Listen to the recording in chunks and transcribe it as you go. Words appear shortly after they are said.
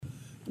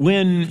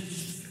When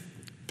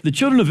the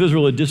children of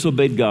Israel had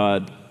disobeyed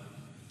God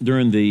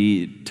during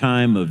the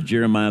time of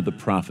Jeremiah the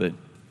prophet,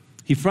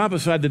 he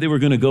prophesied that they were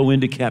going to go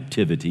into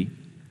captivity.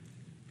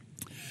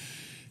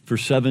 For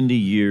 70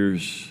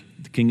 years,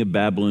 the king of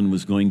Babylon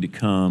was going to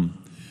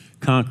come,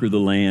 conquer the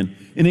land,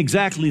 and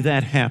exactly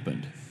that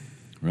happened,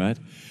 right?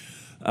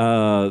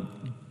 About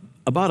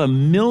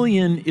 1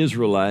 million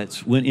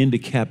Israelites went into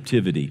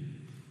captivity.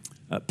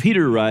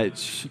 Peter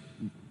writes,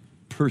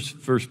 1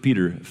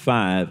 Peter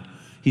 5,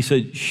 he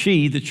said,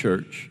 she, the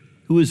church,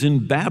 who is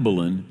in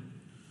Babylon,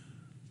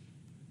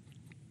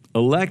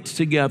 elect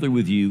together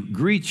with you,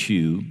 greets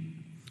you,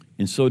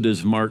 and so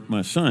does Mark,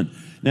 my son.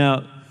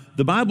 Now,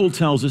 the Bible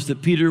tells us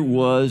that Peter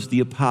was the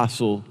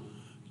apostle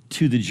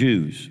to the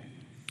Jews,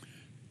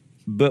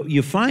 but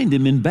you find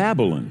him in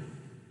Babylon.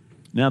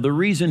 Now, the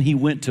reason he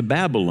went to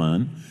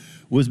Babylon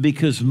was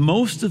because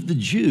most of the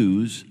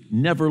Jews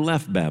never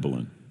left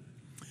Babylon.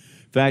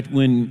 In fact,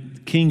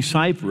 when King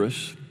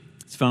Cyrus,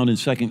 it's found in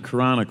 2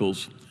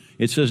 Chronicles,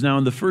 it says, now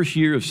in the first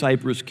year of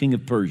Cyrus, king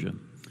of Persia,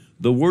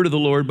 the word of the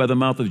Lord by the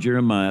mouth of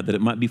Jeremiah, that it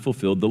might be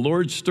fulfilled, the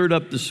Lord stirred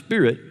up the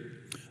spirit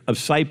of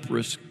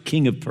Cyrus,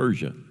 king of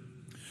Persia,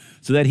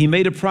 so that he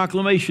made a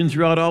proclamation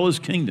throughout all his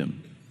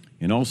kingdom,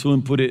 and also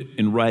put it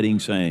in writing,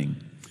 saying,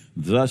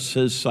 thus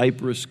says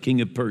Cyrus, king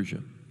of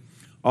Persia,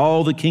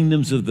 all the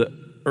kingdoms of the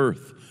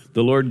earth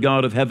the Lord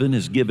God of heaven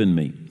has given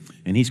me,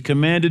 and he's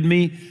commanded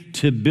me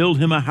to build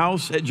him a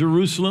house at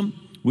Jerusalem,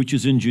 which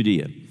is in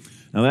Judea.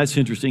 Now that's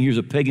interesting. Here's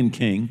a pagan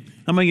king.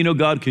 How many of you know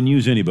God can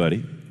use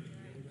anybody?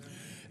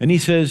 And he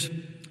says,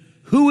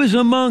 who is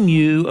among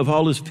you of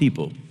all his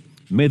people?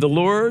 May the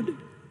Lord,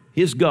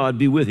 his God,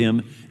 be with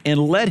him, and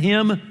let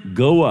him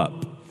go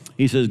up.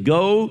 He says,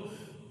 go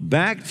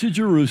back to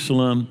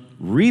Jerusalem,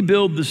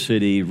 rebuild the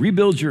city,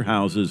 rebuild your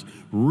houses,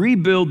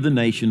 rebuild the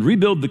nation,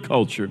 rebuild the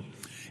culture.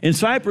 And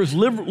Cyprus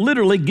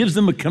literally gives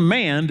them a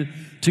command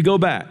to go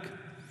back,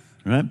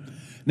 right?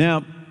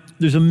 Now,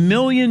 there's 1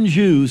 million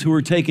Jews who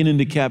were taken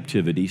into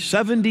captivity.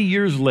 70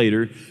 years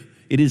later,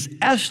 it is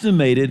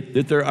estimated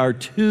that there are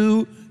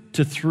 2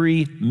 to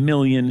 3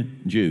 million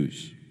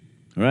Jews,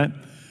 all right?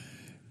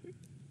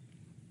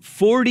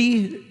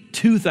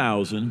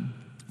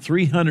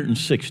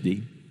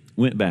 42,360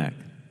 went back.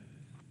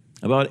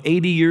 About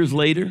 80 years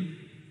later,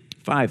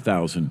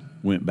 5,000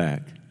 went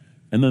back.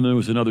 And then there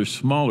was another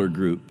smaller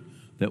group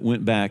that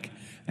went back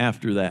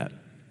after that.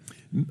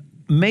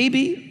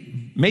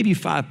 Maybe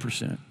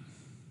 5%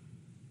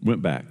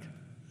 went back.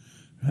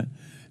 Right?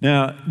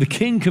 Now, the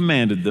king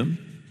commanded them,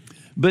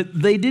 but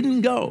they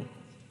didn't go.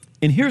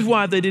 And here's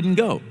why they didn't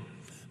go.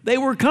 They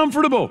were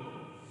comfortable.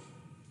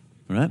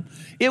 Right?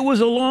 It was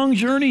a long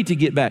journey to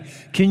get back.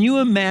 Can you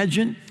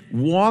imagine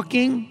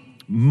walking?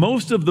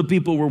 Most of the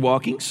people were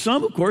walking.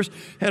 Some, of course,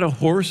 had a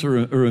horse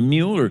or a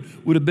mule or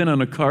would have been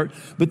on a cart.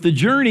 But the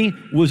journey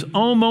was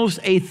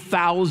almost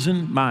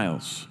 1,000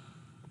 miles.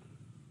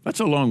 That's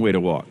a long way to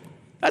walk.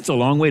 That's a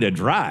long way to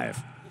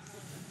drive.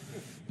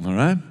 All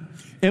right?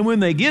 And when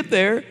they get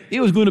there,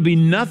 it was going to be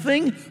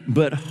nothing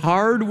but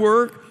hard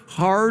work,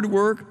 hard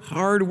work,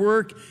 hard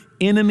work,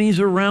 enemies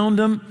around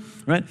them.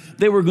 Right?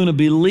 They were going to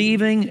be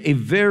leaving a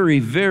very,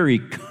 very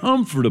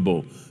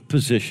comfortable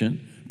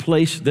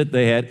place that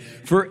they had.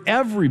 For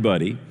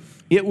everybody,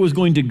 it was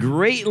going to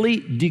greatly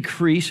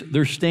decrease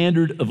their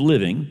standard of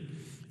living.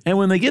 And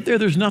when they get there,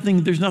 there's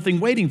nothing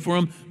waiting for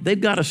them. They've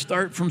got to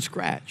start from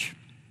scratch.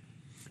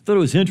 I thought it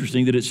was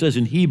interesting that it says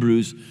in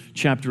Hebrews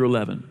chapter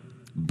 11,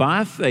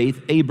 by faith,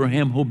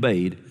 Abraham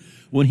obeyed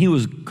when he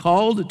was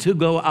called to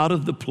go out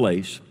of the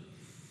place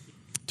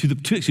to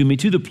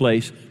the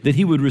place that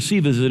he would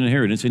receive as an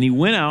inheritance. And he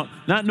went out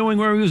not knowing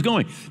where he was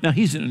going. Now,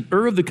 he's in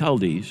Ur of the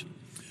Chaldees.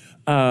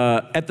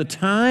 At the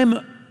time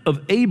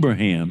of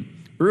Abraham,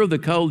 Ur of the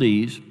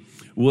Chaldees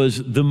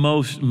was the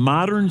most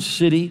modern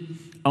city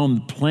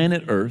on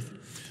planet Earth.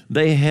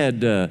 They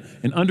had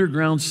an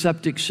underground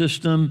septic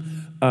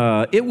system.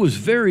 It was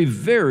very,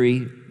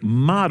 very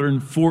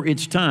modern for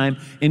its time.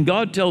 And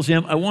God tells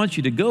him, I want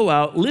you to go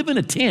out, live in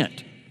a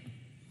tent,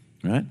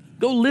 right?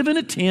 Go live in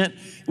a tent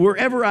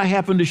wherever I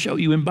happen to show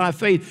you. And by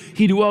faith,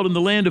 he dwelled in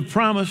the land of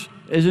promise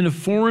as in a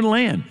foreign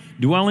land,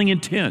 dwelling in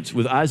tents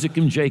with Isaac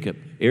and Jacob,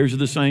 heirs of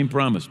the same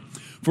promise.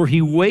 For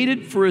he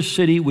waited for a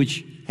city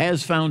which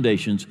has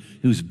foundations,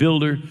 whose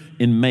builder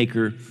and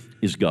maker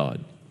is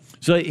God.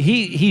 So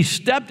he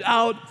stepped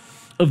out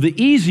of the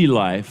easy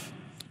life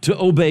to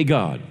obey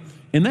God.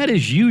 And that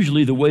is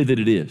usually the way that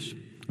it is,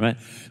 right?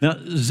 Now,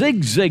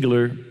 Zig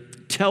Ziglar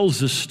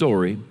tells a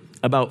story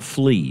about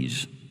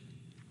fleas.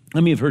 How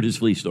many have heard his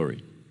flea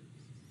story?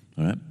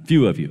 All right, a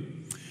few of you.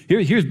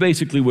 Here's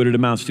basically what it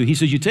amounts to. He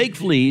says you take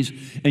fleas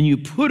and you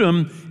put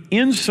them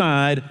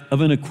inside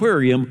of an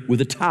aquarium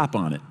with a top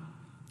on it,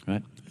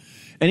 right?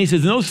 And he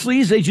says, and those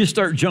fleas, they just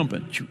start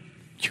jumping.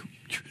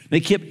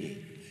 They keep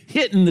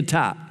hitting the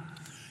top.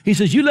 He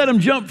says, you let them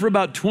jump for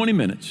about 20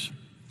 minutes.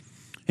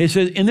 He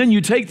says, and then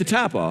you take the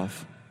top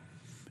off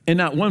and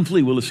not one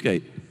flea will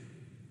escape.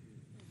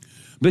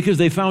 Because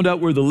they found out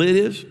where the lid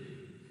is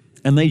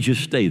and they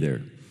just stay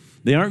there.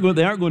 They aren't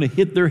going to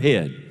hit their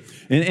head.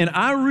 And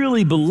I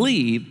really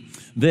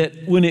believe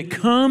that when it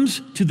comes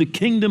to the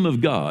kingdom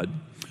of God,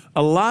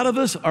 a lot of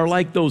us are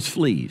like those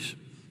fleas,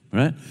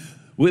 right?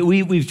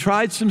 We've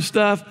tried some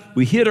stuff,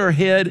 we hit our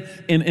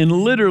head, and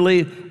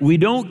literally we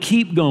don't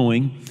keep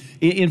going.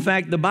 In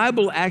fact, the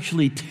Bible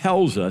actually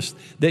tells us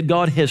that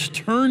God has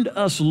turned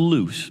us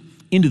loose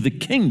into the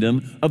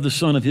kingdom of the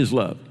Son of His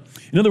love.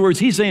 In other words,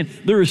 He's saying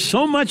there is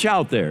so much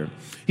out there.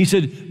 He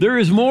said, there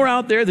is more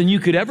out there than you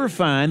could ever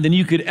find, than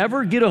you could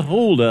ever get a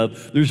hold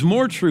of. There's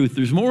more truth,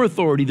 there's more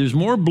authority, there's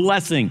more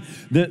blessing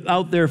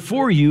out there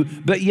for you,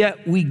 but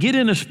yet we get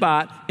in a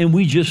spot and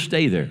we just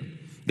stay there.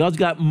 God's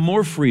got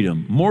more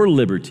freedom, more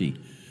liberty,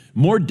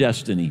 more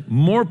destiny,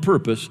 more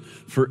purpose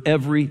for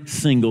every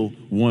single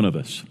one of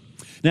us.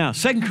 Now,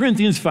 2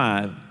 Corinthians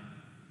 5,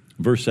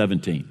 verse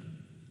 17.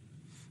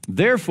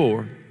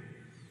 Therefore,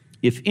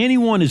 if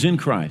anyone is in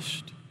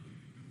Christ,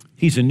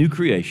 he's a new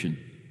creation.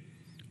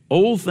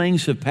 Old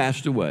things have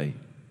passed away.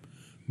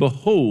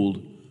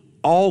 Behold,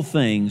 all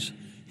things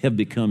have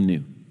become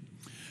new.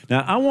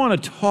 Now, I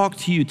want to talk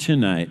to you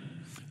tonight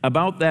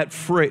about that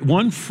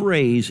one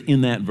phrase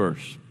in that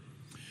verse.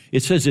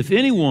 It says, if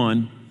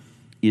anyone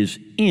is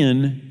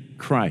in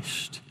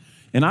Christ.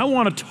 And I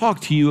want to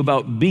talk to you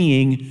about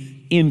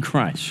being in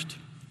Christ.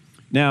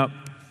 Now,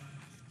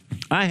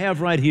 I have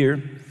right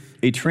here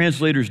a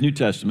translator's New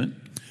Testament.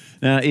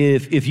 Now,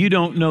 if you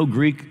don't know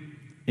Greek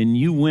and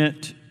you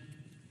went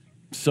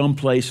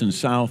someplace in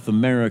South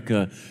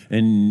America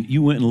and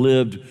you went and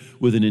lived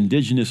with an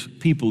indigenous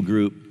people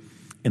group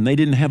and they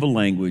didn't have a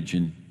language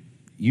and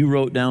you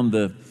wrote down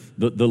the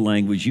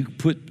language, you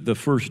put the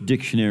first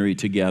dictionary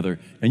together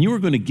and you were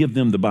going to give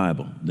them the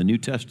Bible, the New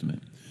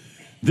Testament.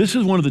 This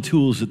is one of the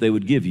tools that they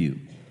would give you.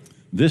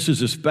 This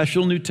is a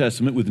special New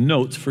Testament with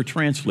notes for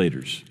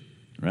translators,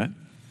 right?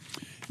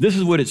 This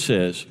is what it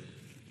says.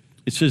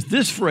 It says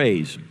this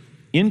phrase,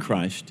 in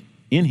Christ,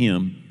 in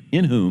Him,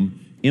 in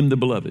whom, in the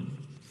beloved,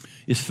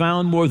 is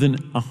found more than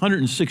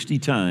 160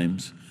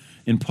 times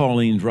in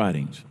Pauline's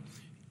writings.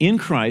 In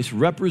Christ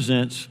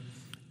represents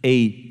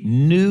a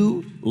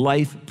new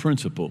life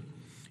principle,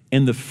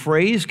 and the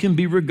phrase can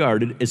be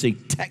regarded as a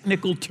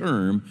technical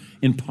term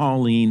in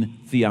Pauline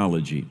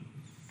theology.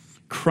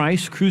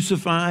 Christ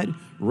crucified,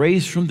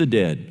 raised from the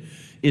dead,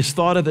 is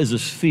thought of as a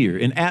sphere,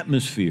 an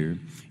atmosphere,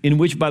 in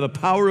which by the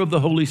power of the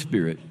Holy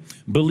Spirit,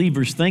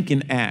 believers think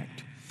and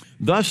act.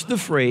 Thus the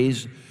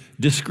phrase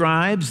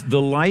describes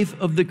the life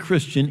of the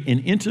Christian in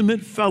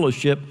intimate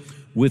fellowship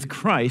with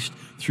Christ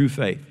through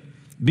faith.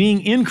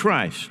 Being in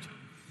Christ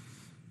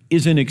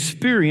is an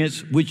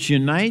experience which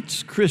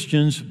unites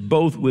Christians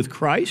both with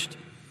Christ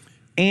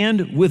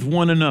and with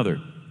one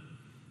another.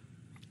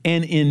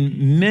 And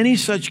in many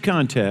such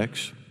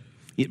contexts,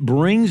 it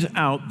brings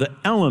out the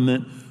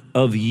element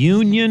of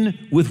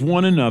union with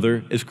one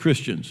another as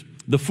Christians.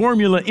 The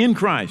formula in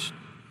Christ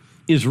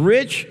is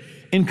rich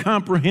and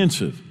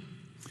comprehensive.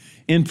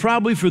 And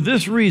probably for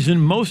this reason,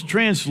 most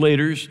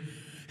translators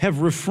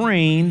have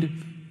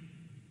refrained,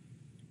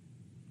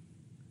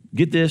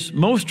 get this,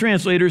 most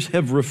translators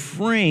have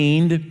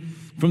refrained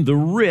from the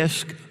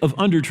risk of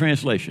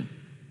under-translation.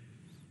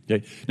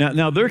 Okay?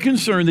 Now they're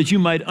concerned that you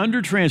might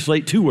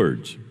under-translate two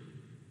words,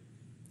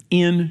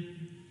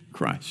 in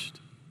Christ.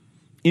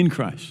 In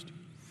Christ.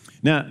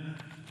 Now,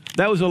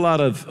 that was a lot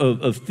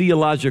of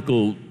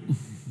theological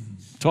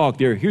talk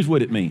there. Here's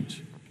what it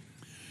means.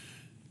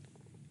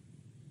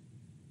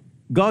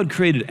 God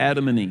created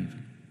Adam and Eve,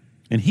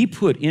 and He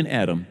put in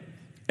Adam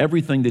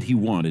everything that He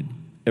wanted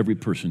every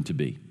person to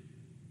be.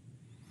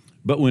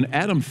 But when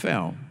Adam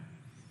fell,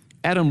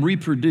 Adam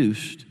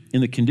reproduced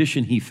in the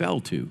condition he fell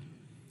to,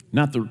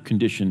 not the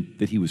condition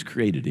that he was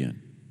created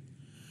in.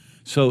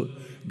 So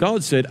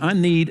God said, I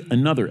need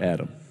another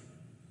Adam.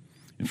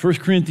 And 1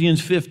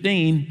 Corinthians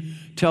 15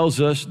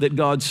 tells us that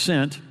God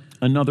sent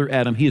another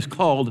Adam. He is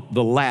called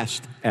the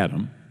last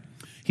Adam.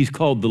 He's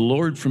called the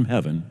Lord from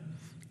heaven,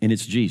 and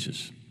it's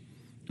Jesus.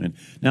 And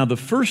now the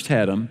first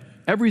Adam,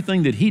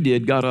 everything that he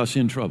did got us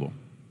in trouble.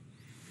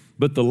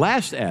 But the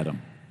last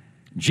Adam,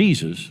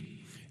 Jesus,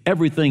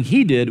 everything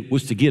he did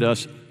was to get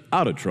us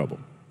out of trouble.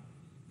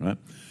 Right?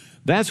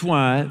 That's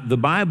why the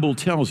Bible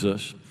tells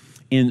us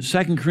in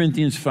 2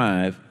 Corinthians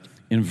 5,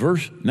 in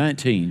verse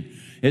 19,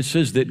 it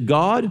says that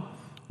God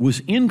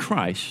was in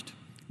Christ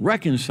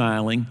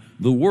reconciling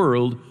the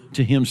world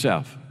to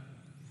Himself.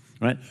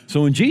 Right?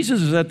 So when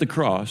Jesus is at the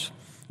cross,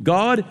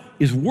 God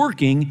is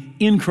working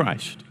in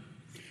Christ,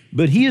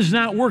 but He is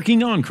not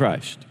working on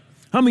Christ.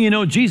 How many of you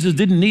know Jesus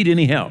didn't need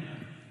any help?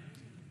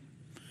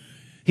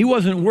 He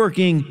wasn't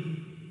working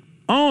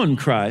on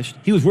Christ,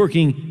 He was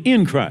working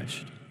in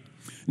Christ.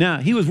 Now,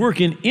 He was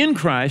working in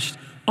Christ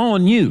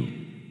on you.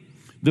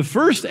 The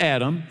first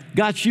Adam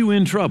got you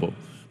in trouble,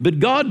 but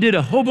God did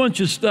a whole bunch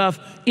of stuff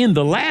in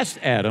the last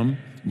Adam,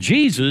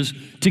 Jesus,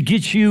 to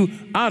get you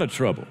out of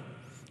trouble,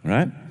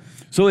 right?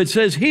 So it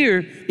says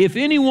here, if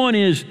anyone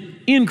is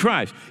in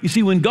Christ. You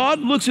see, when God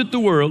looks at the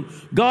world,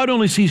 God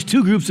only sees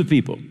two groups of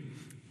people.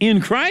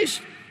 In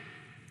Christ,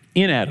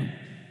 in Adam.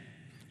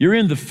 You're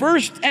in the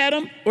first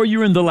Adam or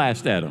you're in the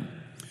last Adam.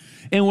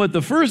 And what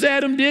the first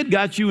Adam did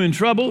got you in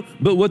trouble,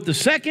 but what the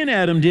second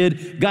Adam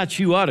did got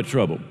you out of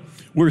trouble.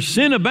 Where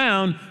sin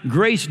abound,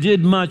 grace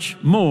did much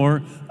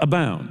more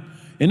abound.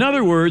 In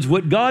other words,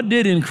 what God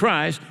did in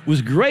Christ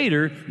was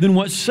greater than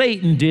what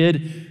Satan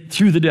did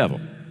through the devil.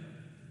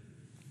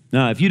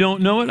 Now, if you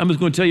don't know it, I'm just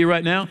going to tell you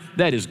right now,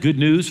 that is good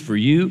news for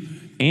you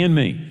and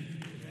me.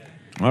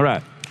 All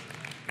right.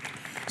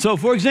 So,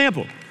 for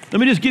example, let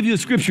me just give you the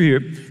scripture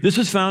here. This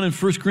is found in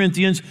 1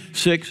 Corinthians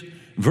 6,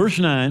 verse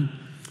 9.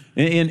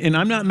 And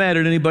I'm not mad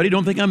at anybody.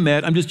 Don't think I'm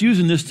mad. I'm just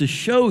using this to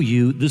show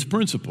you this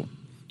principle.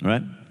 All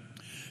right?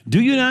 Do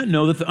you not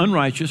know that the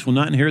unrighteous will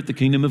not inherit the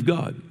kingdom of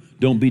God?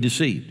 Don't be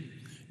deceived.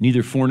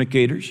 Neither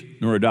fornicators,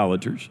 nor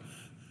idolaters,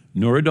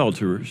 nor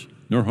adulterers,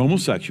 nor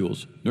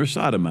homosexuals, nor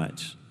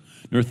sodomites,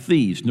 nor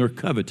thieves, nor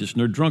covetous,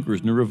 nor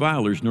drunkards, nor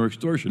revilers, nor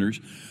extortioners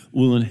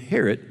will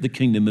inherit the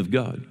kingdom of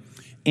God.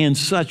 And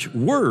such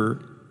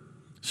were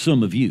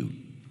some of you.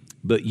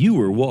 But you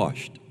were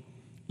washed,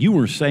 you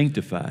were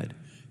sanctified,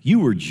 you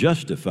were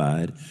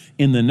justified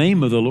in the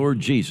name of the Lord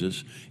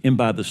Jesus and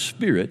by the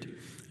Spirit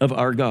of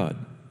our God.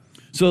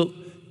 So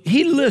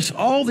he lists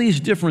all these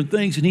different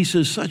things, and he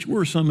says, such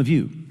were some of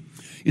you.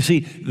 You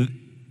see,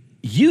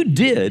 you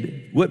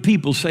did what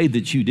people say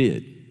that you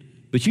did,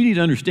 but you need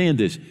to understand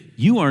this.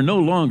 You are no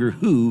longer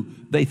who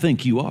they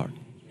think you are,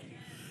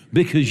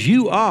 because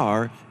you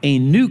are a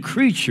new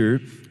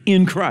creature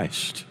in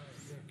Christ,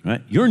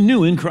 right? You're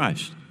new in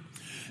Christ.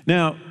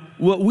 Now,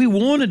 what we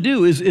want to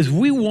do is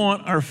we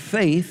want our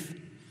faith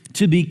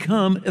to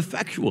become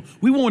effectual.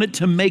 We want it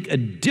to make a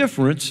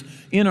difference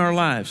in our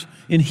lives.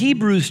 In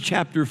Hebrews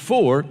chapter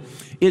 4,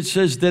 it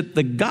says that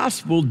the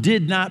gospel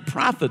did not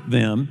profit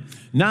them,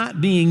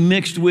 not being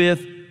mixed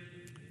with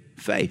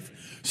faith.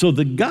 So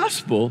the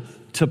gospel,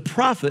 to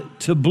profit,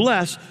 to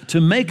bless,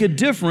 to make a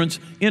difference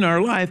in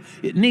our life,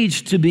 it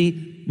needs to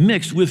be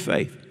mixed with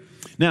faith.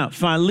 Now,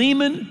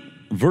 Philemon,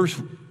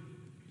 verse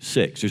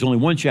 6, there's only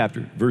one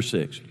chapter, verse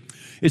 6.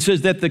 It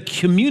says that the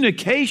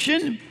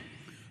communication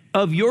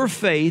of your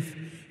faith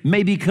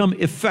may become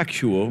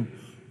effectual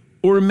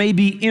or may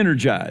be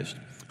energized.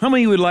 How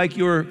many would like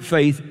your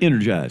faith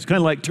energized? Kind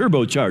of like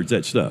turbocharge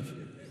that stuff.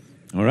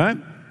 All right?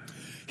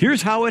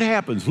 Here's how it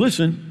happens.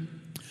 Listen,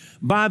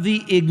 by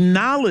the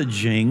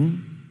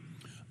acknowledging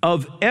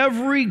of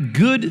every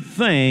good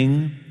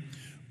thing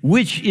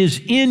which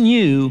is in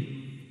you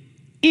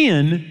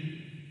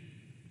in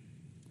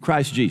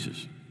Christ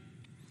Jesus.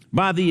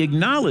 By the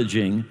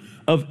acknowledging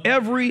of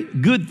every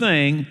good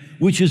thing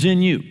which is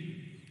in you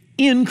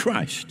in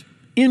Christ.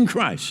 In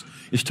Christ.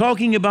 It's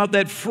talking about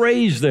that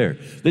phrase there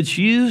that's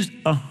used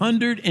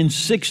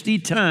 160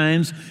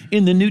 times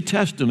in the New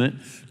Testament,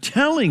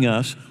 telling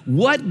us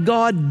what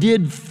God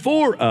did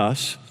for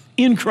us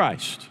in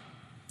Christ.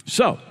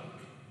 So,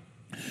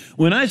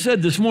 when I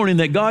said this morning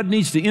that God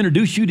needs to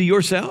introduce you to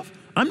yourself,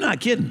 I'm not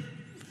kidding.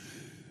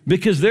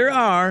 Because there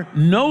are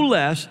no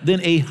less than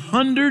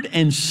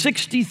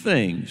 160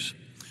 things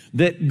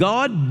that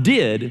God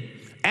did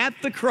at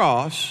the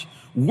cross,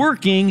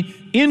 working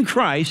in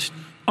Christ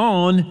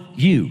on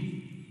you.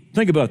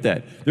 Think about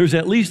that. There's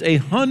at least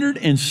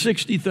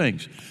 160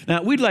 things.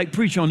 Now, we'd like to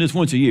preach on this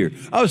once a year.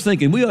 I was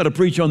thinking we ought to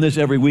preach on this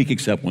every week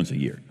except once a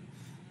year.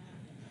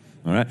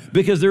 All right?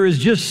 Because there is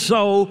just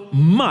so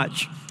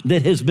much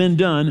that has been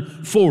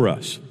done for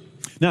us.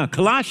 Now,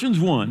 Colossians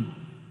 1,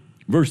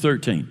 verse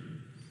 13.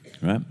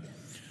 Right?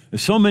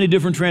 There's so many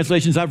different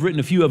translations. I've written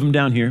a few of them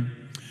down here.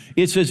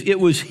 It says, it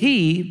was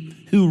He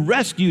who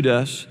rescued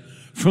us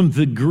from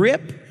the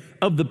grip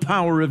of the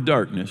power of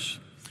darkness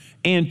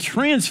and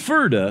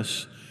transferred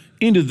us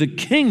into the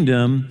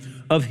kingdom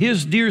of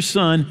His dear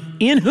Son,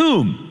 in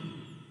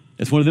whom,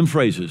 that's one of them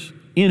phrases,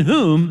 in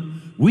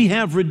whom we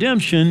have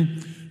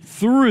redemption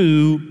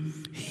through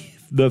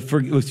the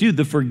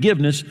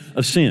forgiveness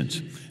of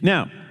sins.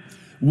 Now,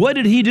 what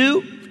did He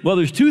do? Well,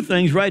 there's two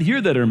things right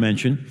here that are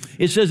mentioned.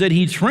 It says that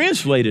He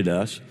translated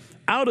us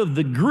out of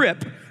the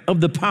grip of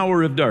the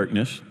power of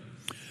darkness,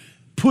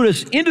 put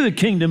us into the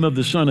kingdom of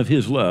the Son of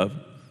His love,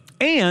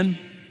 and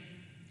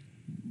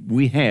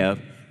we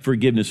have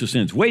forgiveness of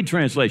sins. Wade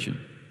translation.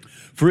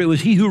 For it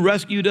was He who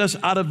rescued us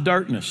out of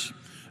darkness,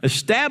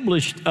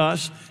 established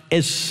us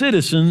as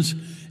citizens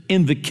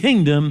in the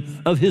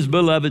kingdom of His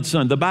beloved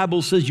Son. The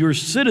Bible says your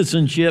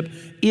citizenship,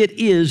 it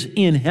is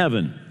in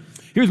heaven.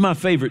 Here's my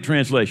favorite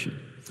translation.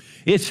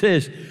 It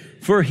says,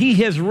 for He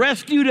has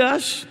rescued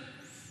us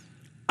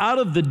out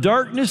of the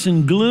darkness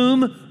and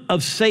gloom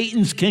of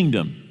Satan's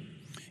kingdom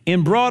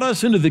and brought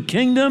us into the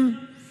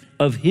kingdom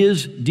of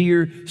His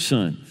dear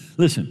Son.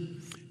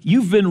 Listen,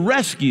 you've been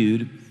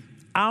rescued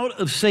out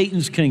of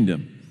Satan's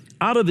kingdom,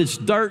 out of its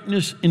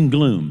darkness and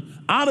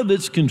gloom, out of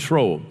its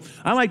control.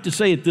 I like to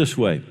say it this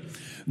way.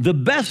 The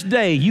best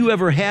day you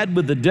ever had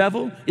with the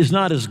devil is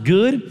not as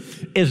good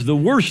as the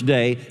worst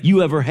day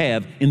you ever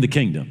have in the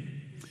kingdom.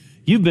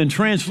 You've been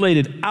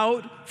translated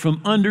out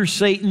from under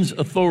Satan's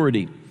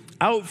authority,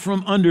 out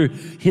from under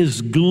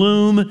his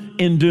gloom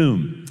and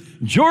doom.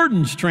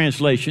 Jordan's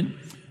translation,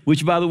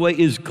 which by the way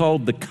is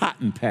called the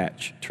Cotton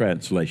Patch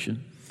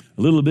translation,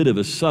 a little bit of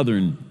a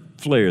southern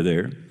flair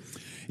there.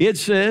 It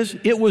says,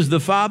 it was the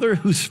Father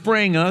who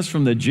sprang us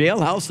from the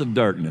jailhouse of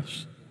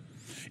darkness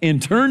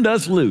and turned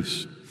us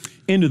loose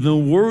into the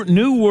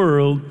new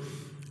world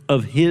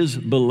of his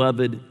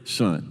beloved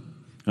Son.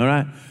 All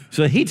right?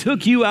 So he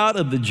took you out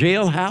of the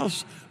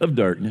jailhouse of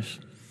darkness,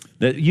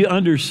 that you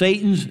under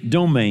Satan's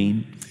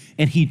domain,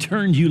 and he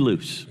turned you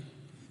loose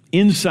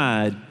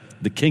inside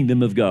the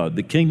kingdom of God,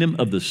 the kingdom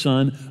of the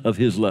Son of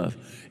his love.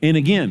 And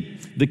again,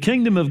 the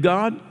kingdom of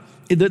God,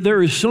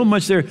 there is so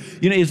much there.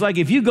 You know, it's like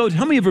if you go,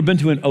 how many have ever been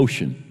to an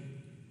ocean?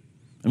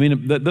 I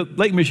mean, the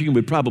Lake Michigan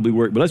would probably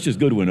work, but let's just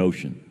go to an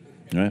ocean,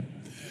 all right?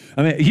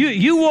 I mean,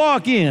 you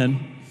walk in,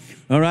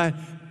 all right,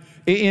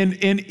 and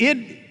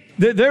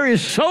there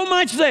is so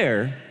much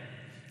there,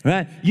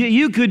 right?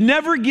 You could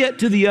never get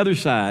to the other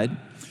side.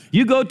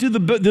 You go to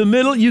the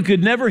middle, you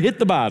could never hit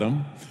the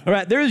bottom, all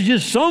right? There's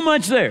just so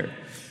much there.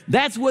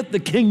 That's what the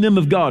kingdom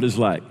of God is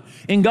like.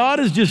 And God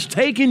has just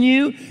taken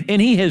you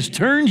and he has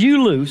turned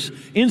you loose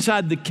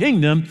inside the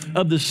kingdom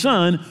of the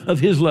Son of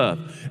his love.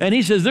 And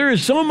he says, there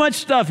is so much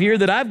stuff here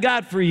that I've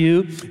got for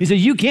you. He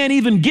says, you can't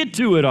even get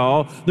to it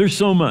all. There's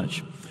so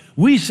much.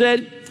 We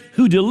said,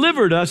 who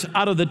delivered us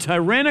out of the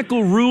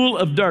tyrannical rule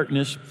of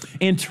darkness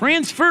and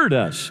transferred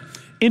us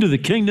into the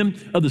kingdom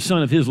of the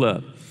Son of his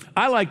love.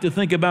 I like to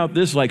think about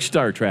this like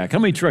Star Trek. How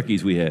many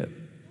Trekkies we have?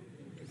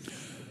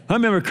 I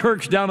remember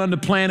Kirk's down on the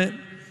planet.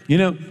 You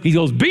know, he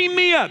goes, beam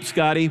me up,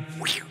 Scotty.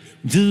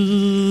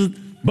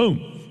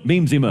 Boom,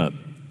 beams him up.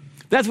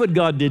 That's what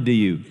God did to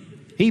you.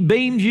 He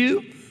beamed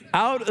you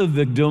out of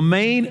the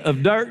domain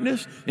of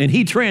darkness, and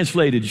he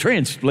translated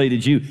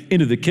you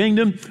into the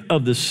kingdom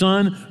of the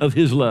Son of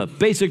his love.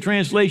 Basic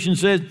translation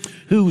says,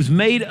 who's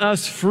made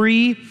us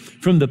free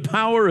from the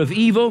power of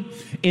evil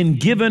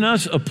and given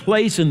us a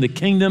place in the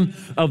kingdom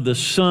of the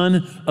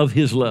Son of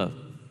his love.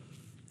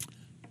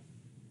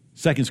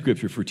 Second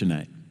scripture for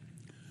tonight.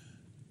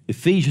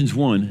 Ephesians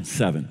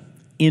 1:7,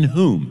 in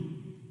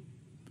whom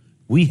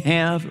we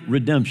have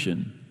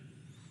redemption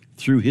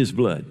through his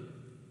blood,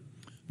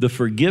 the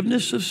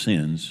forgiveness of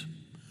sins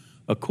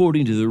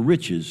according to the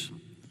riches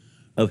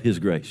of his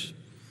grace.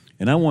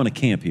 And I want to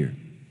camp here.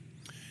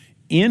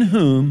 In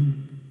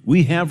whom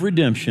we have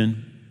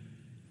redemption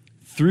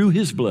through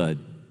his blood,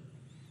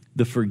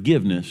 the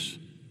forgiveness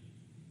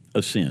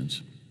of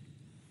sins.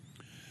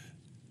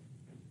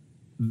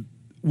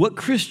 What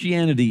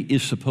Christianity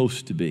is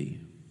supposed to be,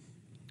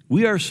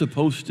 we are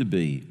supposed to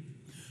be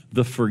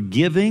the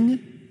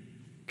forgiving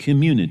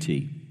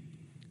community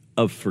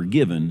of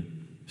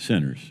forgiven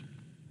sinners.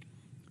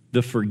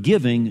 The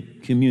forgiving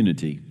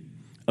community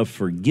of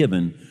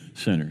forgiven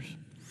sinners.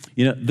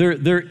 You know,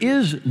 there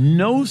is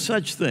no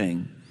such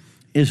thing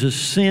as a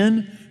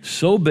sin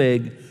so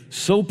big,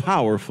 so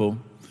powerful,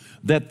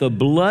 that the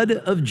blood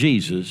of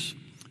Jesus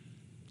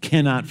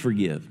cannot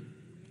forgive.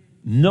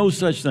 No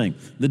such thing.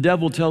 The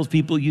devil tells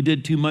people you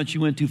did too much,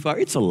 you went too far.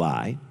 It's a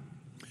lie.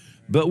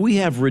 But we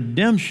have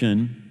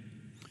redemption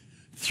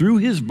through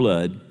his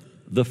blood,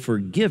 the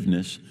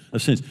forgiveness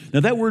of sins.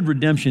 Now that word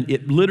redemption,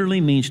 it literally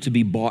means to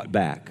be bought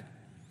back.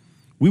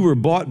 We were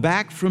bought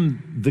back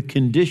from the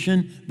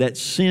condition that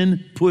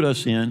sin put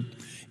us in,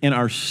 and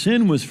our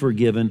sin was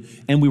forgiven,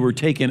 and we were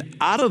taken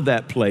out of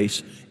that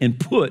place and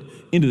put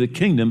into the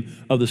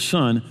kingdom of the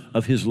Son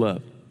of his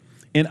love.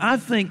 And I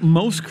think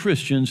most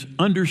Christians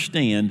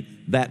understand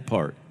that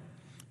part,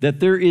 that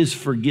there is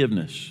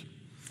forgiveness.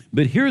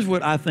 But here's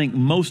what I think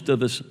most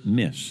of us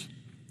miss,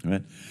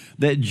 right?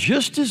 That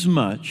just as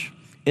much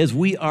as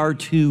we are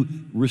to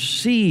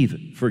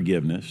receive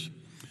forgiveness,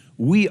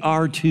 we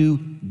are to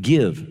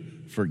give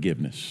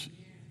forgiveness,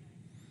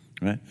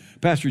 right?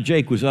 Pastor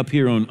Jake was up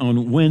here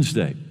on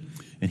Wednesday,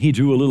 and he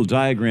drew a little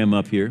diagram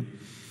up here.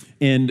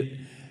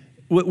 And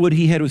what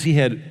he had was he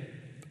had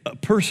a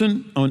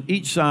person on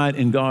each side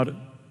and God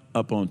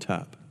up on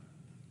top,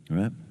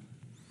 right?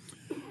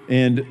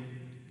 And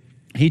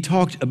he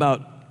talked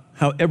about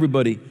how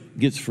everybody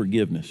gets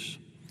forgiveness.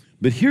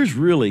 But here's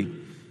really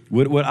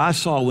what I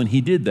saw when he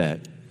did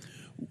that.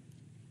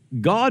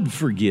 God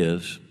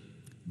forgives,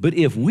 but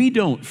if we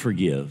don't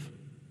forgive,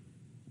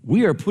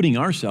 we are putting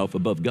ourselves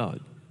above God.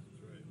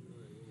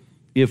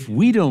 If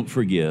we don't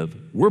forgive,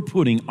 we're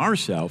putting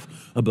ourselves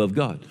above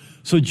God.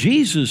 So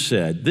Jesus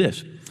said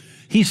this.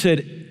 He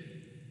said,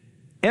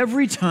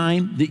 every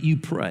time that you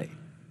pray,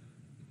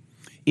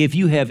 if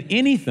you have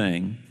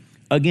anything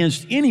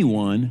against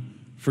anyone,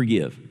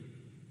 forgive.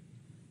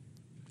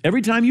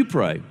 Every time you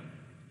pray,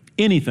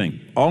 anything,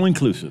 all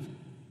inclusive,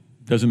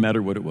 doesn't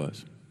matter what it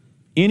was.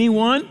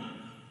 Anyone,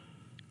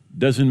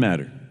 doesn't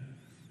matter.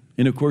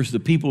 And of course, the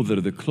people that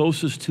are the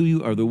closest to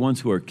you are the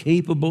ones who are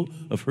capable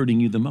of hurting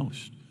you the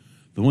most,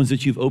 the ones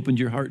that you've opened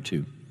your heart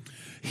to.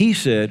 He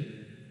said,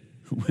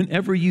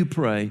 whenever you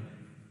pray,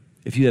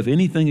 if you have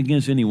anything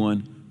against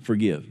anyone,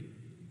 forgive.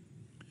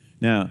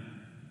 Now,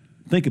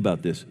 think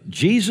about this.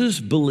 Jesus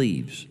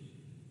believes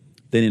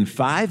that in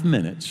 5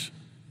 minutes,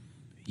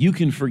 you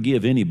can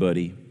forgive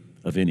anybody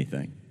of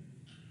anything.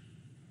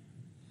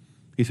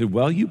 He said,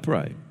 while you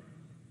pray,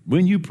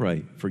 when you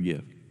pray,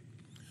 forgive.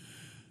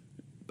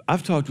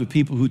 I've talked with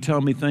people who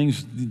tell me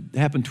things that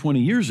happened 20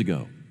 years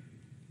ago.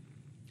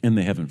 and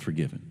they haven't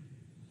forgiven.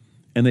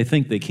 And they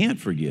think they can't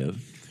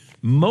forgive,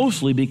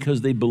 mostly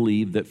because they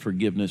believe that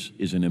forgiveness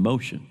is an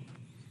emotion.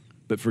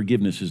 But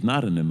forgiveness is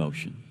not an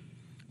emotion.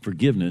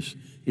 Forgiveness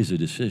is a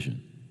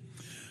decision.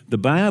 The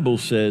Bible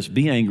says,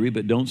 be angry,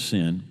 but don't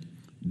sin.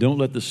 Don't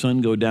let the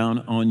sun go down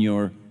on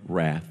your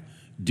wrath.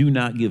 Do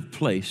not give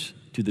place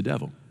to the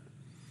devil.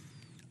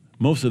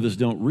 Most of us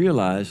don't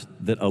realize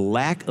that a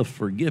lack of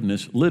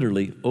forgiveness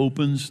literally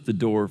opens the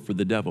door for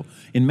the devil.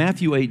 In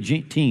Matthew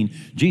 18,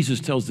 Jesus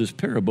tells this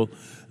parable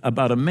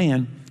about a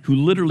man who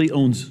literally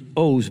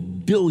owes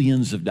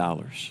billions of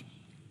dollars.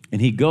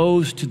 And he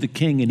goes to the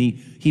king and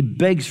he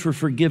begs for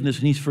forgiveness,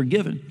 and he's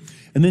forgiven.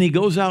 And then he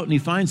goes out and he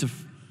finds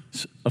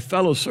a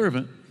fellow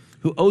servant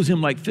who owes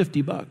him like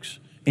 $50.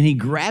 And he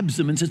grabs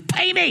him and says,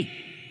 pay me.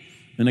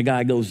 And the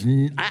guy goes,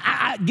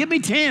 give me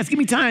a chance, give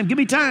me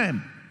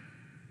time.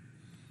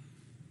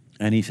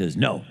 And he says,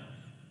 no,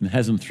 and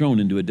has him thrown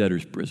into a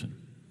debtor's prison.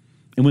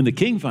 And when the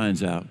king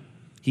finds out,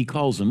 he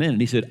calls him in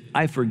and he said,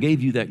 I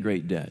forgave you that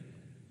great debt.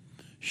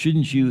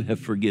 Shouldn't you have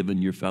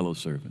forgiven your fellow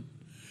servant?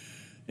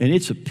 And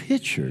it's a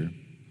picture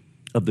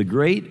of the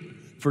great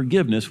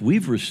forgiveness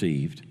we've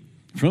received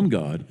from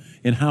God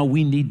and how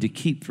we need to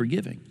keep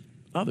forgiving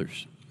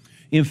others.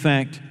 In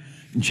fact,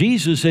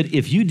 Jesus said,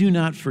 if you do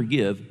not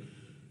forgive,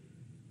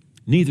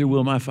 neither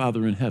will my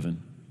Father in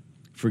heaven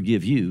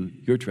forgive you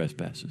your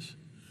trespasses.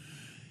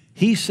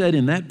 He said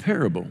in that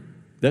parable,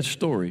 that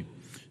story,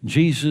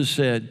 Jesus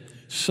said,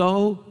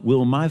 so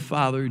will my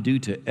Father do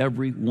to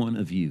every one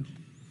of you.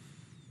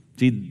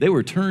 See, they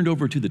were turned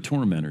over to the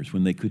tormentors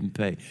when they couldn't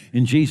pay.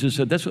 And Jesus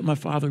said, that's what my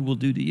Father will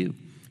do to you.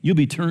 You'll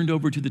be turned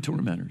over to the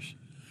tormentors.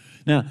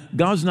 Now,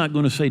 God's not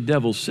going to say,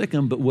 devil, sick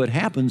him, but what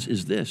happens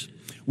is this.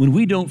 When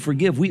we don't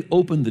forgive, we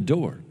open the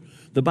door.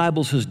 The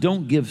Bible says,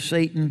 don't give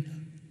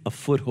Satan a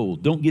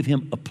foothold. Don't give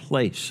him a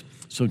place,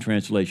 some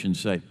translations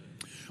say.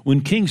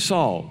 When King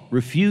Saul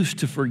refused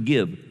to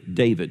forgive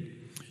David,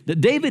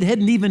 that David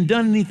hadn't even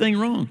done anything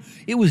wrong.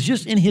 It was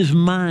just in his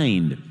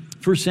mind.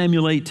 1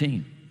 Samuel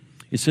 18.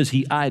 It says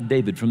he eyed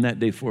David from that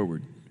day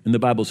forward. And the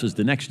Bible says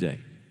the next day,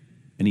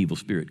 an evil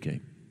spirit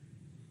came.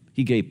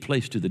 He gave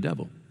place to the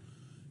devil.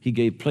 He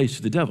gave place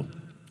to the devil.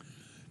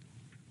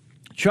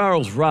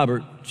 Charles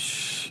Robert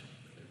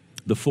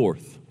IV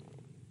was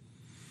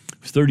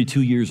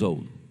 32 years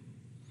old,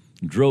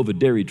 drove a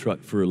dairy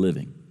truck for a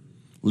living,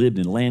 lived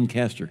in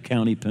Lancaster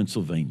County,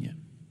 Pennsylvania.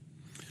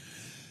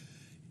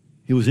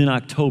 It was in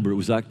October. It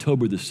was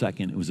October the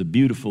 2nd. It was a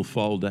beautiful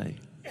fall day.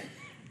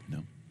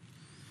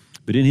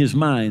 But in his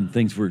mind,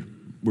 things were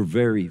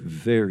very,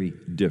 very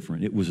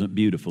different. It wasn't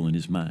beautiful in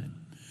his mind.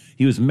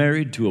 He was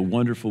married to a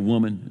wonderful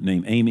woman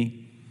named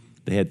Amy.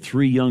 They had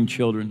 3 young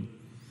children,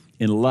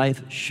 and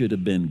life should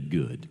have been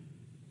good.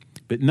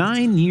 But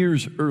 9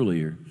 years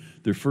earlier,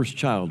 their first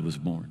child was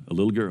born, a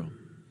little girl.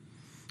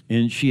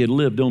 And she had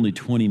lived only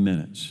 20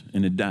 minutes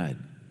and had died.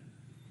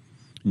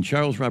 And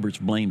Charles Roberts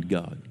blamed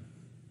God.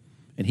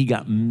 And he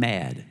got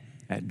mad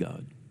at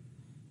God.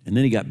 And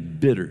then he got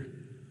bitter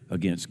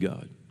against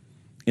God.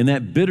 And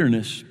that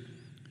bitterness,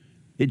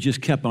 it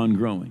just kept on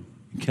growing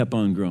and kept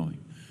on growing.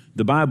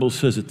 The Bible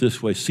says it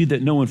this way, see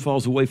that no one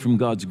falls away from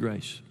God's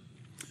grace,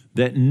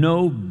 that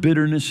no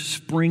bitterness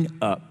spring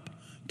up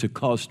to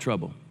cause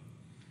trouble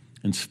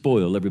and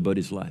spoil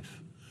everybody's life.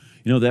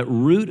 You know, that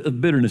root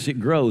of bitterness, it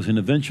grows and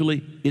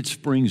eventually it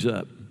springs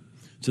up.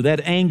 So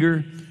that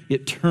anger,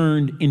 it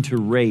turned into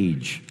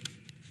rage.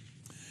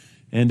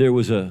 And there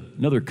was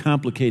another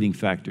complicating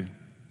factor.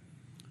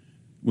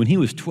 When he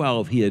was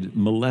 12, he had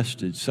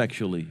molested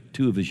sexually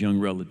 2 of his young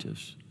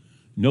relatives.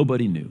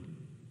 Nobody knew.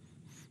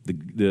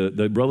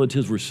 The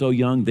relatives were so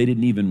young, they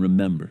didn't even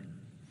remember.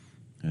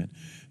 Right?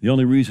 The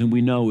only reason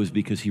we know is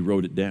because he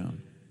wrote it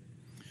down.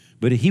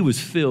 But he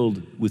was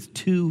filled with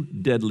 2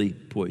 deadly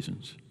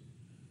poisons: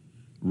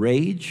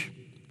 rage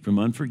from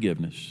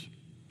unforgiveness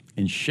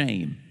and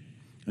shame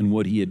in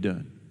what he had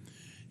done.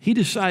 He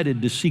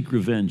decided to seek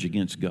revenge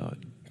against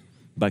God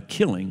by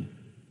killing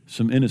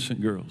some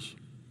innocent girls.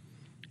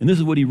 And this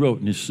is what he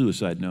wrote in his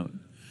suicide note.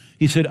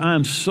 He said,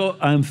 I'm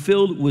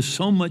filled with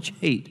so much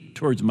hate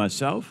towards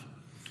myself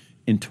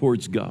and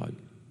towards God,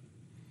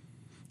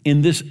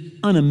 in this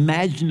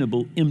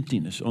unimaginable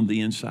emptiness on the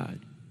inside.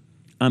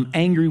 I'm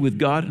angry with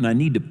God and I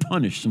need to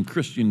punish some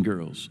Christian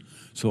girls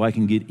so I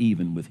can get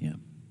even with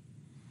him.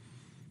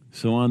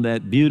 So on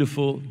that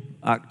beautiful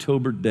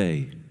October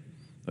day,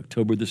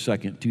 October the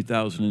 2nd,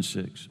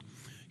 2006,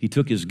 he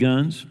took his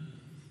guns,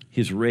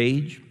 his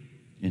rage,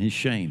 and his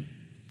shame,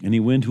 and he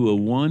went to a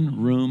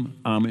 1-room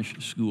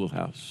Amish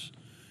schoolhouse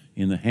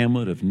in the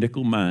hamlet of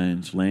Nickel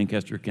Mines,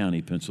 Lancaster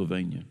County,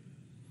 Pennsylvania.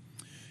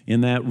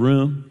 In that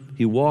room,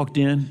 he walked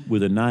in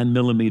with a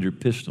 9mm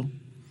pistol,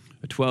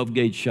 a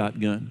 12-gauge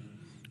shotgun,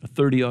 a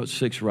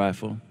 30-06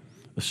 rifle,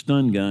 a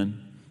stun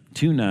gun,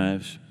 2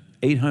 knives,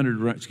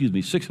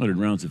 600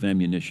 rounds of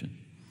ammunition.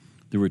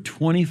 There were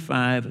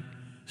 25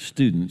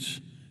 students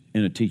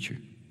and a teacher.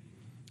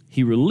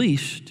 He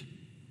released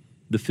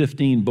the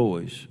 15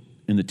 boys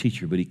and the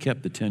teacher, but he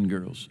kept the 10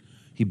 girls.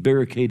 He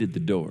barricaded the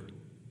door,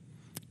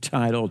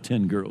 tied all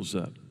 10 girls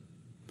up,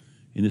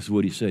 And this is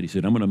what he said. He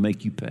said, I'm going to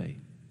make you pay.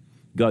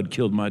 God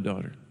killed my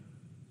daughter,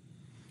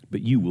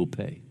 but you will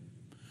pay.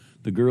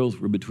 The girls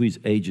were between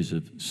ages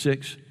of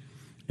 6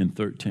 and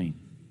 13.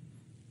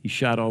 He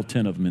shot all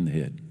 10 of them in the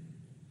head.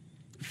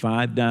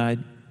 5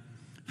 died,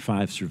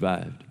 5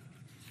 survived.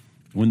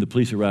 When the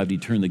police arrived, he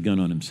turned the gun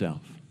on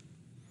himself.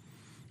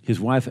 His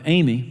wife,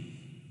 Amy,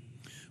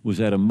 was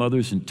at a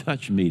Mothers in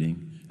Touch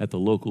meeting at the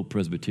local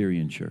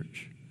Presbyterian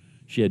church.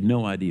 She had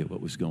no idea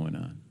what was going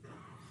on.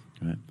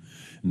 Right?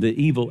 The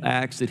evil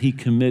acts that he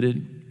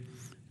committed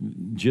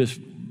just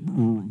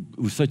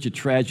was such a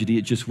tragedy.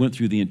 It just went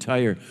through the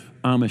entire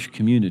Amish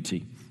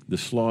community, the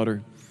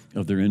slaughter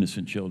of their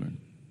innocent children.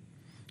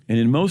 And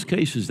in most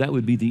cases, that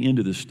would be the end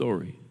of the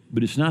story.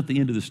 But it's not the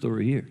end of the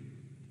story here.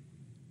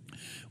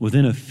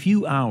 Within a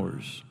few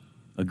hours,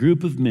 a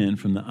group of men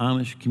from the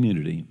Amish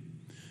community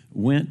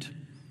went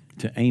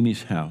to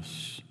Amy's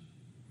house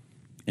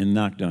and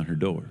knocked on her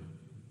door.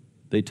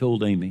 They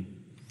told Amy,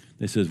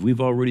 they says,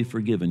 we've already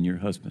forgiven your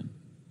husband,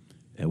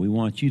 and we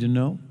want you to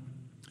know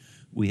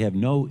we have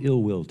no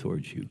ill will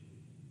towards you.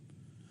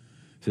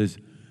 It says,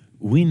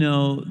 we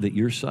know that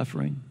you're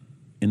suffering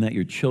and that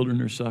your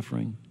children are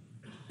suffering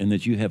and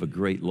that you have a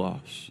great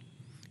loss.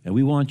 And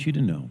we want you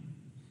to know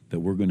that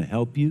we're going to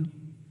help you.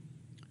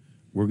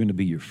 We're going to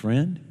be your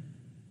friend.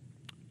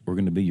 We're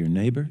going to be your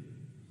neighbor.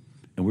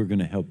 And we're going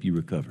to help you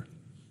recover.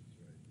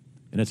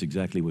 And that's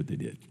exactly what they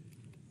did.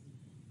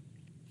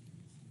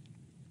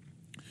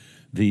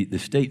 The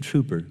state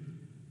trooper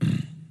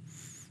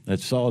that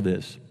saw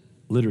this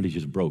literally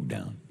just broke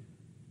down,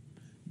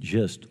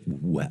 just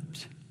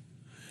wept.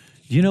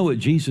 Do you know what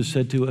Jesus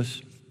said to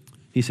us?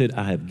 He said,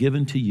 I have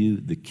given to you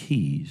the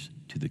keys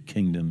to the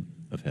kingdom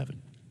of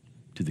heaven,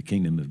 to the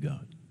kingdom of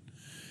God.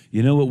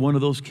 You know what one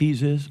of those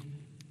keys is?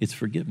 It's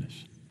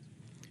forgiveness.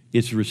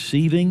 It's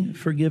receiving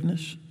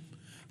forgiveness,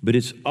 but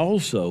it's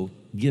also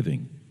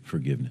giving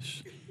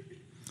forgiveness.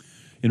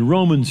 In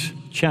Romans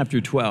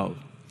chapter 12,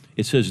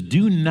 it says,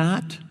 do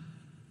not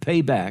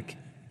pay back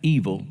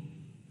evil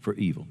for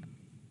evil.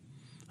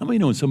 How many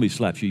know when somebody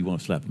slaps you, you want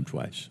to slap them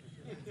twice?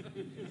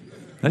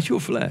 That's your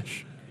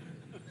flesh.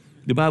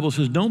 The Bible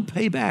says, don't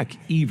pay back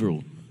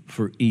evil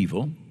for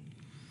evil.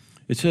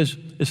 It says,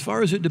 as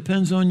far as it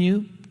depends on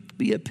you,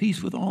 be at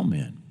peace with all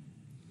men.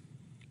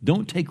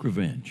 Don't take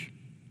revenge,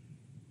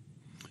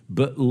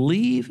 but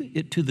leave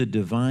it to the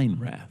divine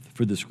wrath.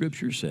 For the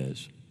scripture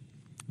says,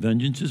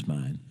 vengeance is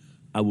mine,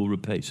 I will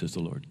repay, says the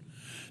Lord.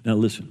 Now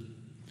listen,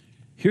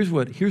 here's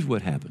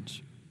what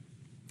happens.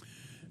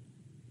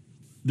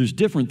 There's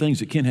different things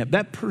that can happen.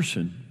 That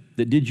person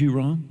that did you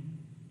wrong,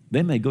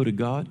 they may go to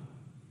God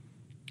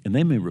and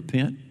they may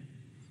repent.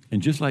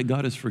 And just like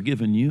God has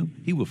forgiven you,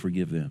 he will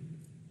forgive them.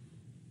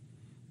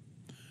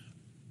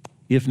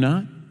 If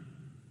not,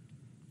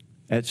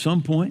 at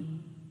some point,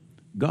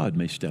 God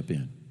may step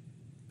in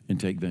and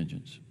take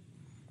vengeance.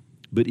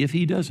 But if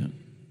he doesn't,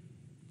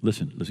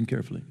 listen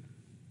carefully.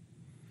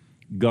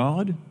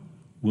 God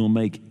will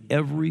make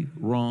every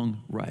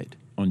wrong right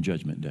on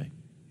Judgment Day.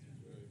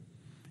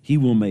 He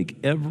will make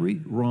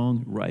every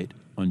wrong right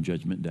on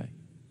Judgment Day.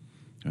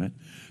 All right?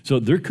 So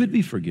there could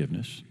be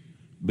forgiveness,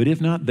 but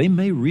if not, they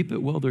may reap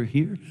it while they're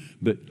here.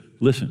 But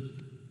listen,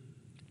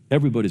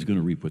 everybody's going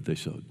to reap what they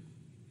sowed.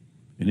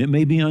 And it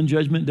may be on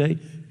Judgment Day.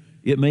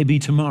 It may be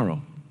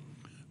tomorrow.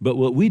 But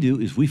what we do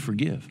is we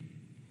forgive.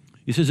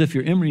 He says, if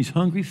your enemy's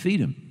hungry, feed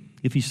him.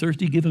 If he's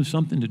thirsty, give him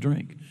something to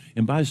drink.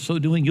 And by so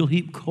doing, you'll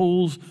heap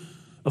coals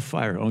of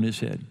fire on his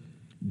head.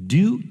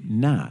 Do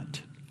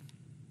not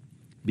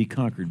be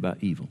conquered by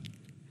evil,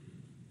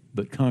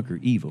 but conquer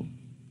evil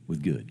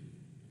with good.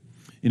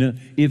 You know,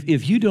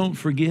 if you don't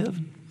forgive,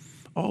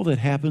 all that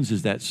happens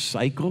is that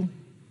cycle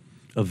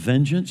of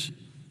vengeance,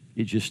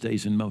 it just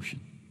stays in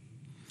motion.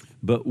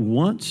 But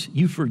once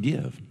you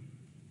forgive,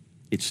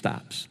 it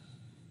stops.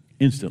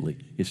 Instantly,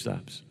 it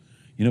stops.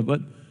 You know,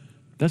 but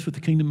that's what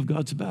the kingdom of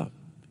God's about.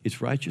 It's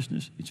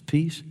righteousness, it's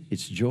peace,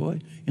 it's joy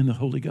in the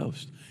Holy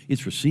Ghost.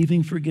 It's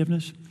receiving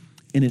forgiveness,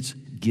 and it's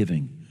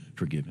giving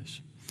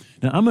forgiveness.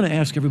 Now, I'm going to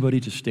ask everybody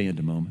to stand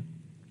a moment.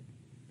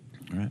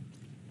 All right?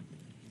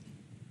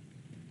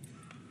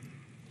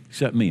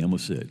 Except me, I'm going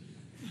to sit.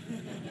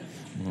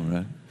 All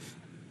right?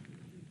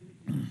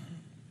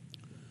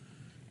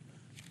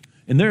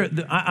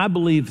 And I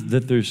believe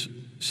that there's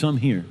some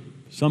here,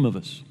 some of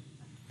us,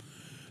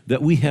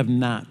 that we have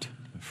not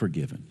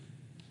forgiven.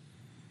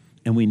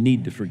 And we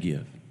need to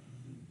forgive.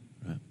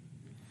 Right?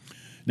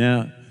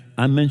 Now,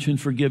 I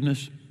mentioned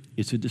forgiveness.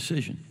 It's a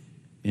decision,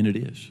 and it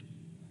is.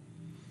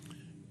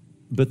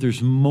 But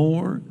there's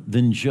more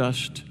than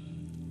just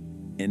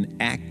an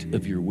act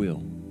of your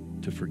will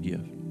to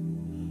forgive.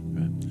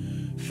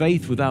 Right?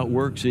 Faith without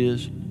works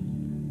it's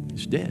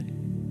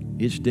dead.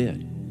 It's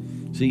dead.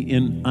 See,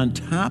 on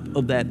top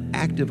of that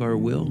act of our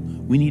will,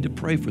 we need to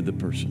pray for the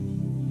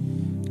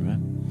person. Right?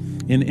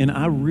 And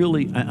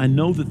I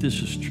know that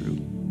this is true.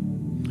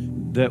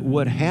 That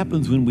what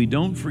happens when we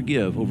don't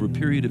forgive over a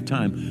period of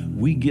time,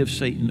 we give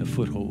Satan a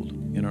foothold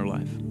in our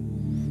life.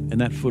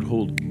 And that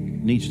foothold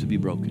needs to be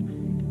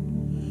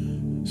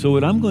broken. So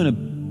what I'm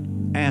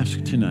going to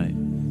ask tonight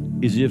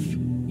is if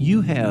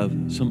you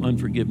have some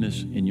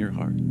unforgiveness in your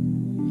heart.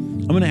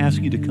 I'm going to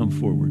ask you to come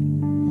forward.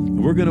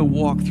 And we're going to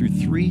walk through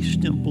 3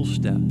 simple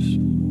steps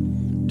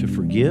to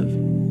forgive,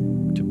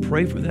 to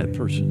pray for that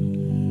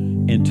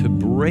person, and to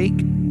break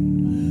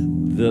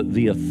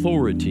the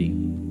authority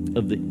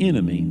of the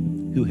enemy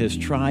who has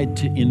tried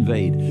to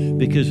invade.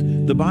 Because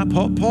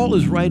Paul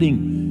is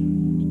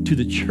writing to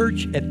the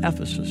church at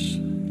Ephesus,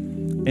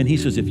 and he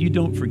says, if you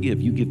don't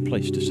forgive, you give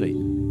place to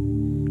Satan.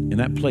 And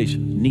that place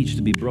needs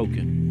to be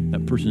broken.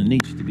 That person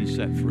needs to be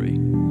set free.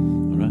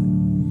 All right?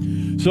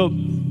 So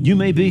you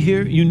may be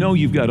here, you know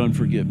you've got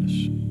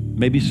unforgiveness.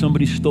 Maybe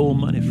somebody stole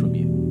money from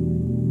you.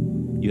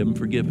 You haven't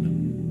forgiven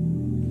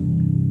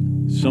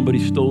them. Somebody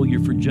stole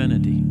your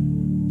virginity.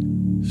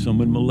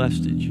 Someone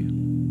molested you.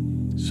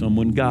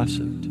 Someone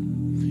gossiped.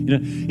 You know,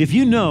 if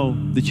you know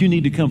that you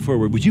need to come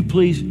forward, would you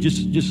please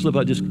just slip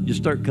out, just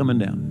start coming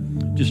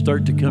down. Just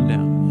start to come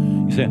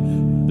down. You say,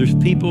 there's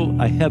people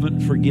I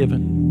haven't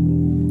forgiven,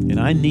 and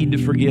I need to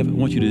forgive. I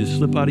want you to just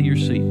slip out of your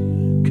seat,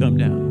 come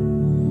down.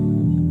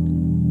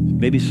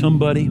 Maybe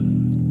somebody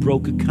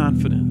broke a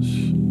confidence.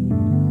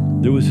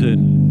 There was a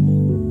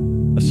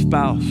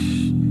spouse,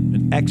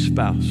 an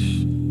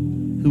ex-spouse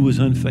who was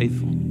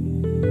unfaithful.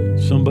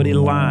 Somebody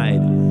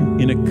lied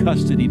in a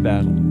custody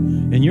battle,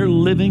 and you're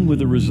living with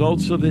the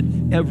results of it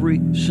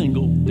every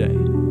single day.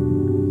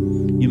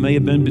 You may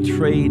have been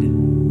betrayed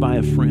by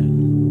a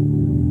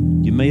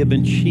friend. You may have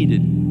been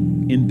cheated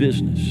in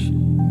business.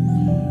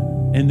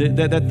 And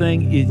that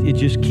thing, it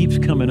just keeps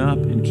coming up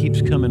and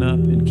keeps coming up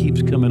and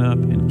keeps coming up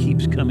and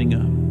keeps coming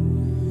up.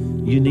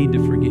 You need to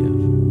forgive.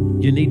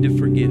 You need to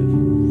forgive.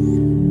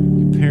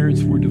 Your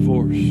parents were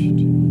divorced,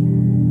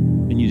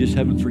 and you just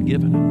haven't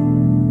forgiven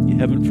them. You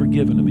haven't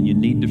forgiven them, and you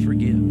need to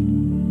forgive.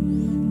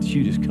 So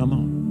you just come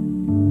on.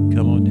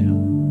 Come on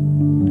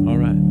down. All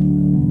right.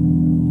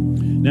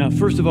 Now,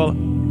 first of all,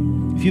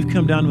 if you've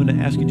come down, I'm going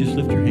to ask you just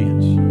lift your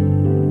hands.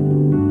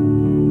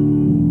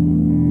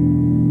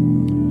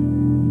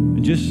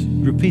 And just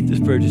repeat this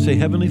prayer. Just say,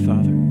 Heavenly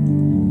Father,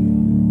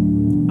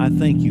 I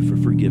thank you for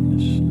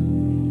forgiveness.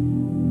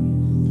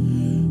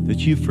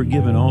 That you've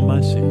forgiven all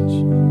my sins.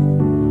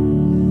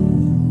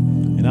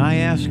 And I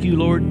ask you,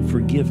 Lord,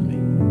 forgive me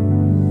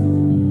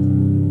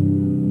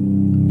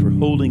for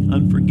holding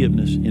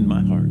unforgiveness in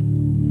my heart.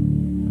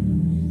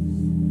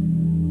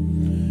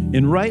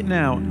 And right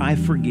now, I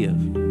forgive.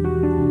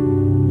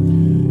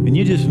 And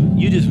you just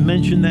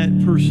mention that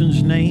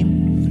person's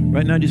name.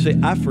 Right now, just say,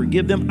 I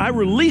forgive them. I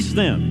release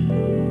them.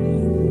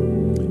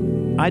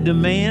 I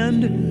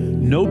demand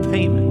no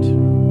payment,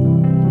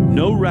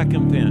 no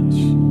recompense,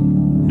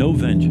 no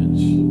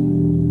vengeance.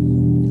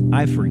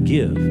 I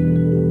forgive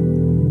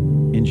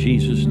in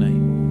Jesus'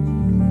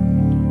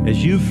 name.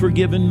 As you've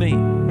forgiven me,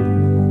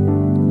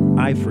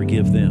 I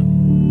forgive them.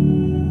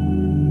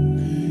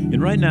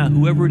 And right now,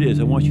 whoever it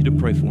is, I want you to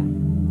pray for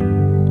them.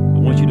 I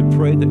want you to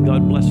pray that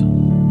God bless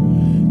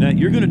them. Now,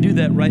 you're going to do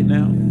that right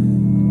now,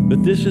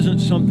 but this isn't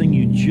something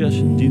you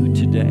just do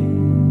today.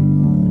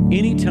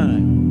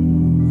 Anytime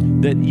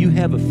that you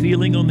have a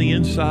feeling on the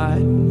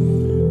inside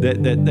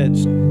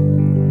that's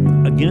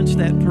against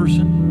that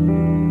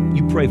person,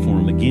 you pray for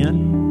them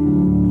again.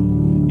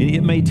 And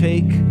it may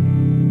take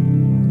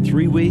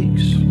 3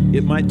 weeks.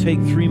 It might take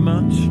 3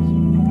 months.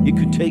 It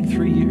could take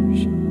 3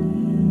 years.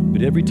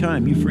 But every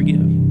time you forgive,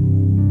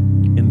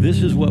 and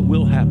this is what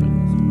will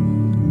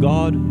happen,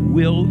 God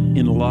will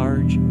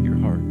enlarge your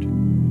heart.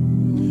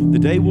 The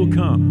day will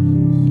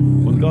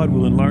come when God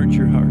will enlarge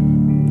your heart.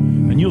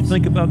 And you'll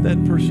think about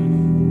that person.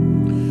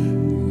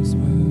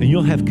 And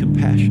you'll have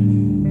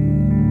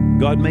compassion.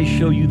 God may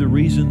show you the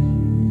reason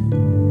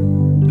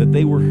that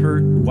they were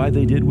hurt, why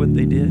they did what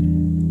they did.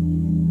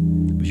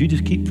 But you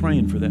just keep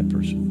praying for that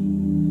person.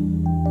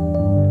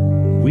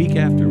 Week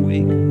after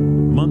week,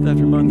 month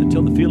after month,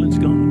 until the feeling's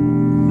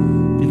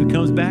gone. If it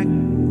comes back,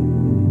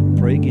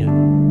 pray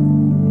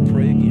again.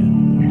 Pray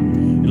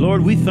again. And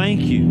Lord, we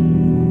thank you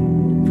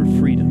for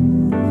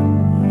freedom.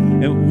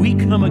 And we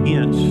come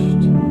against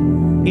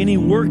any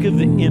work of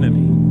the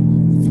enemy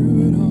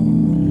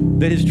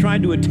that has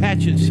tried to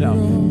attach itself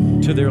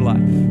to their life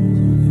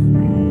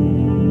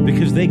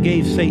because they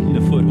gave Satan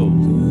a foothold.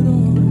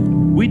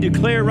 We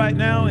declare right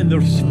now in the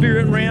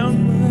spirit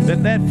realm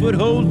that that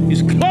foothold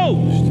is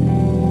closed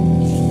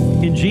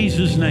in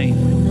Jesus' name.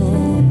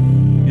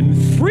 And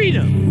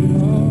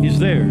freedom is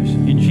theirs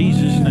in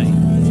Jesus' name.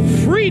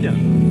 Freedom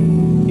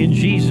in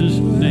Jesus'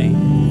 name.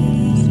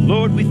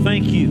 Lord, we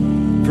thank you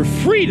for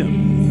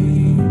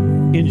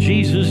freedom in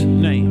Jesus'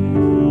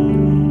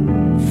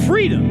 name.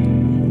 Freedom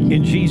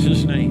in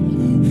Jesus' name.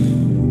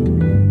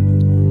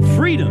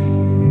 Freedom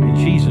in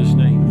Jesus'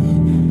 name.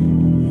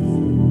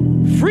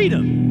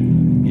 Freedom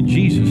in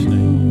Jesus'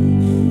 name.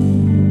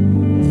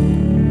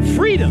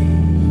 Freedom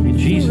in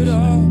Jesus'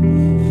 name.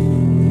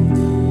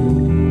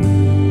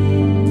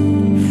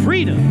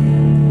 Freedom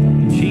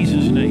in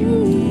Jesus' name.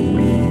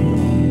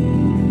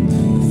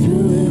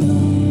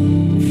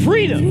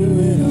 Freedom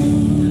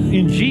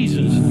in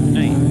Jesus'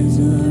 name.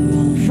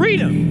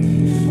 Freedom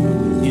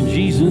in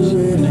Jesus'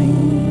 name.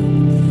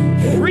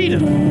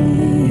 Freedom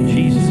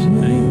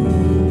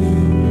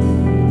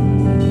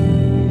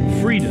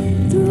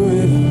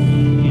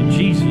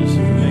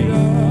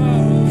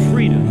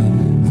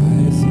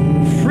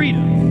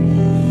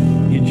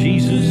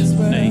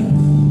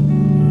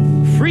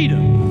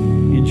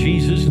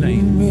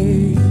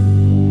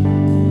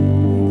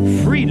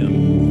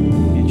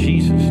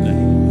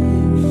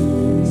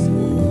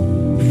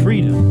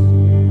freedom.